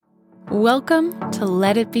Welcome to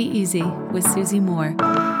Let It Be Easy with Susie Moore.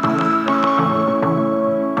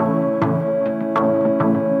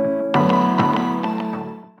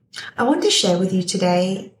 I want to share with you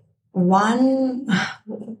today one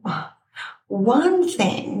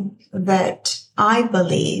thing that I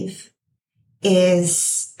believe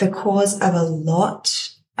is the cause of a lot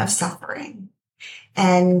of suffering.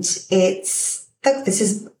 And this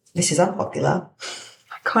is unpopular.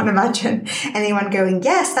 I can't imagine anyone going,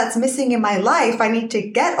 yes, that's missing in my life. I need to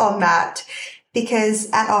get on that,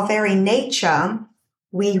 because at our very nature,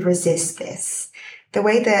 we resist this. The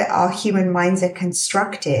way that our human minds are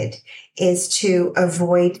constructed is to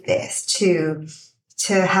avoid this, to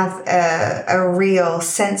have a real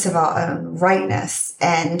sense of our own rightness.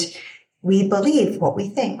 And we believe what we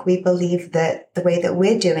think. We believe that the way that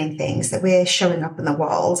we're doing things, that we're showing up in the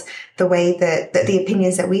world, the way that the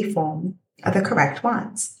opinions that we form are the correct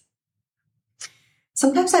ones.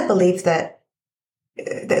 Sometimes I believe that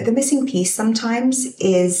the missing piece sometimes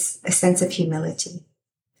is a sense of humility.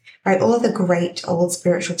 Right, all of the great old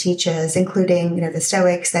spiritual teachers, including, the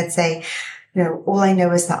Stoics, that say, all I know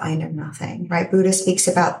is that I know nothing. Right, Buddha speaks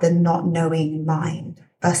about the not knowing mind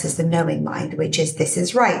versus the knowing mind, which is this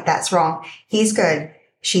is right, that's wrong, he's good,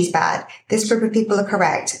 she's bad, this group of people are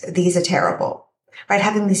correct, these are terrible. Right,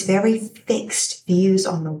 having these very fixed views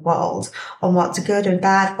on the world, on what's good and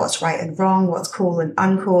bad, what's right and wrong, what's cool and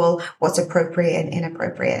uncool, what's appropriate and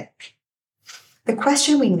inappropriate. The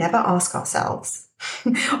question we never ask ourselves,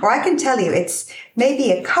 or I can tell you, it's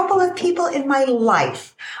maybe a couple of people in my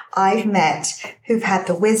life I've met who've had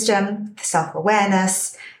the wisdom, the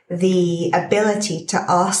self-awareness, the ability to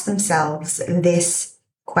ask themselves this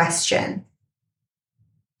question.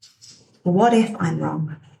 What if I'm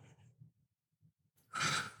wrong?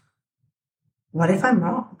 What if I'm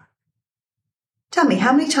wrong? Tell me,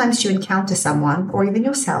 how many times do you encounter someone, or even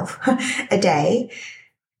yourself, a day,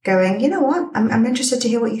 going, you know what, I'm interested to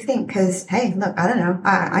hear what you think, because, hey, look, I don't know,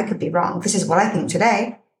 I could be wrong. This is what I think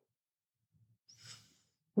today.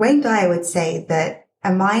 Wayne Dyer would say that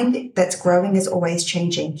a mind that's growing is always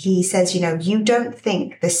changing. He says, you don't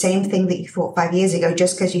think the same thing that you thought 5 years ago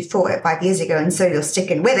just because you thought it 5 years ago and so you're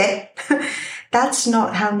sticking with it. That's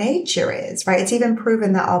not how nature is, right? It's even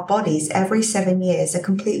proven that our bodies every 7 years are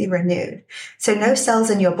completely renewed. So no cells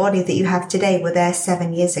in your body that you have today were there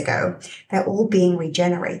 7 years ago. They're all being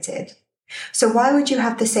regenerated. So why would you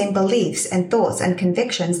have the same beliefs and thoughts and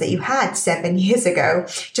convictions that you had 7 years ago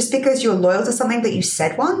just because you're loyal to something that you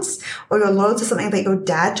said once, or you're loyal to something that your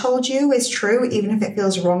dad told you is true, even if it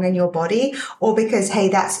feels wrong in your body, or because, hey,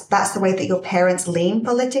 that's the way that your parents lean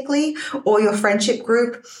politically, or your friendship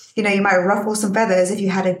group, you might ruffle some feathers if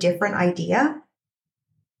you had a different idea.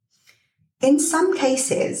 In some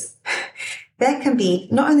cases, there can be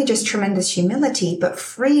not only just tremendous humility, but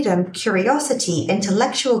freedom, curiosity,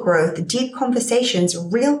 intellectual growth, deep conversations,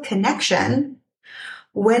 real connection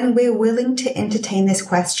when we're willing to entertain this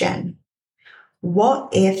question. What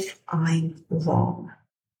if I'm wrong?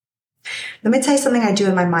 Let me tell you something I do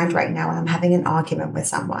in my mind right now when I'm having an argument with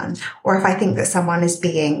someone, or if I think that someone is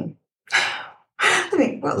being,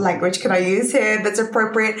 what language can I use here that's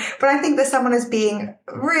appropriate? But I think that someone is being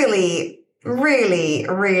really, really,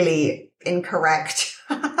 really incorrect,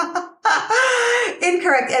 and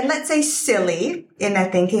let's say silly in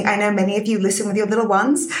their thinking. I know many of you listen with your little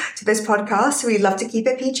ones to this podcast, so we love to keep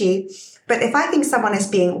it PG. But if I think someone is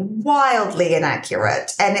being wildly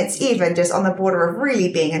inaccurate, and it's even just on the border of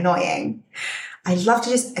really being annoying, I love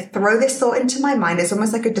to just throw this thought into my mind. It's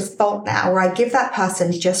almost like a default now, where I give that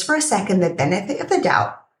person just for a second the benefit of the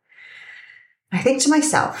doubt. I think to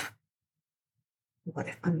myself, what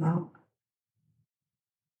if I'm wrong?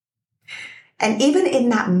 And even in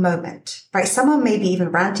that moment, right, someone may be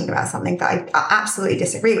even ranting about something that I absolutely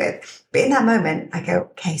disagree with. But in that moment, I go,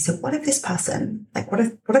 okay, so what if this person, what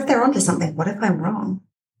if they're onto something? What if I'm wrong?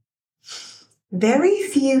 Very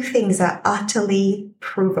few things are utterly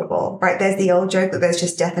provable, right? There's the old joke that there's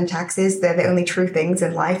just death and taxes. They're the only true things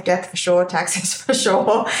in life. Death for sure, taxes for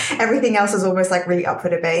sure. Everything else is almost really up for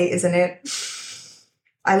debate, isn't it?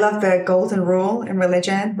 I love the golden rule in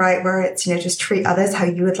religion, right? Where it's, just treat others how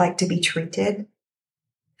you would like to be treated.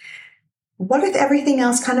 What if everything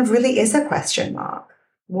else kind of really is a question mark?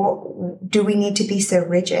 What do we need to be so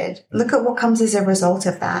rigid? Look at what comes as a result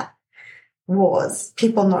of that. Wars,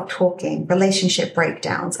 people not talking, relationship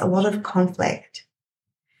breakdowns, a lot of conflict.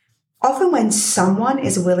 Often when someone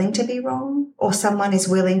is willing to be wrong, or someone is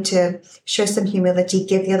willing to show some humility,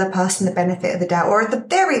 give the other person the benefit of the doubt, or at the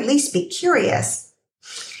very least be curious,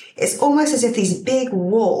 it's almost as if these big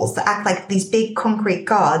walls that act like these big concrete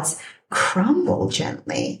guards crumble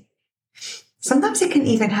gently. Sometimes it can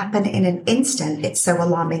even happen in an instant. It's so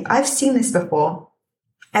alarming. I've seen this before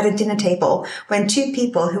at a dinner table when two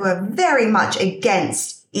people who are very much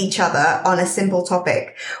against each other on a simple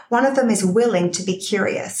topic, one of them is willing to be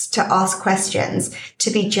curious, to ask questions, to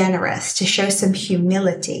be generous, to show some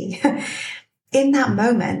humility. In that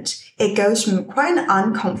moment, it goes from quite an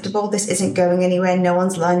uncomfortable, this isn't going anywhere, no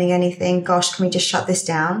one's learning anything, gosh, can we just shut this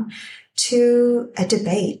down, to a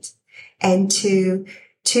debate, and to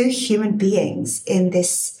two human beings in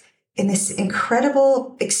this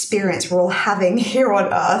incredible experience we're all having here on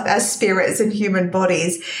earth as spirits and human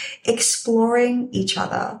bodies, exploring each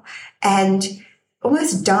other and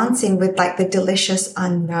almost dancing with like the delicious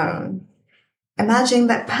unknown. Imagining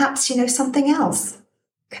that perhaps, something else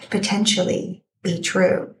could potentially be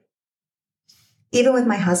true. Even with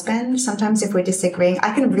my husband, sometimes if we're disagreeing,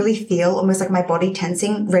 I can really feel almost like my body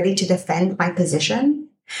tensing, ready to defend my position.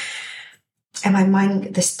 And my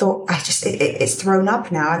mind, this thought, it's thrown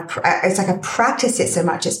up now. It's like I practice it so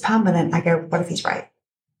much, it's permanent. I go, what if he's right?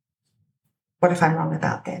 What if I'm wrong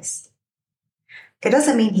about this? It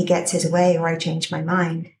doesn't mean he gets his way or I change my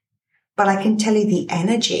mind, but I can tell you the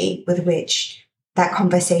energy with which that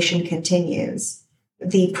conversation continues,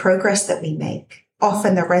 the progress that we make,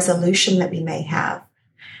 often the resolution that we may have,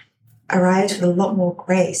 arrives with a lot more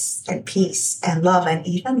grace and peace and love and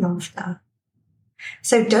even laughter.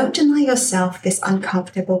 So don't deny yourself this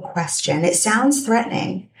uncomfortable question. It sounds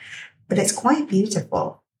threatening, but it's quite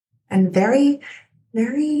beautiful and very,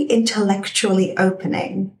 very intellectually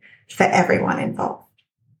opening for everyone involved.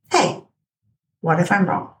 Hey, what if I'm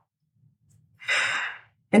wrong?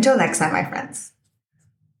 Until next time, my friends,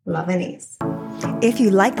 love and ease. If you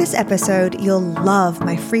like this episode, you'll love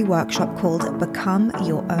my free workshop called Become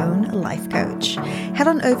Your Own Life Coach. Head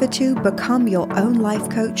on over to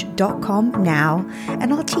becomeyourownlifecoach.com now,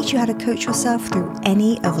 and I'll teach you how to coach yourself through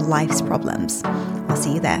any of life's problems. I'll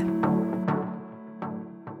see you there.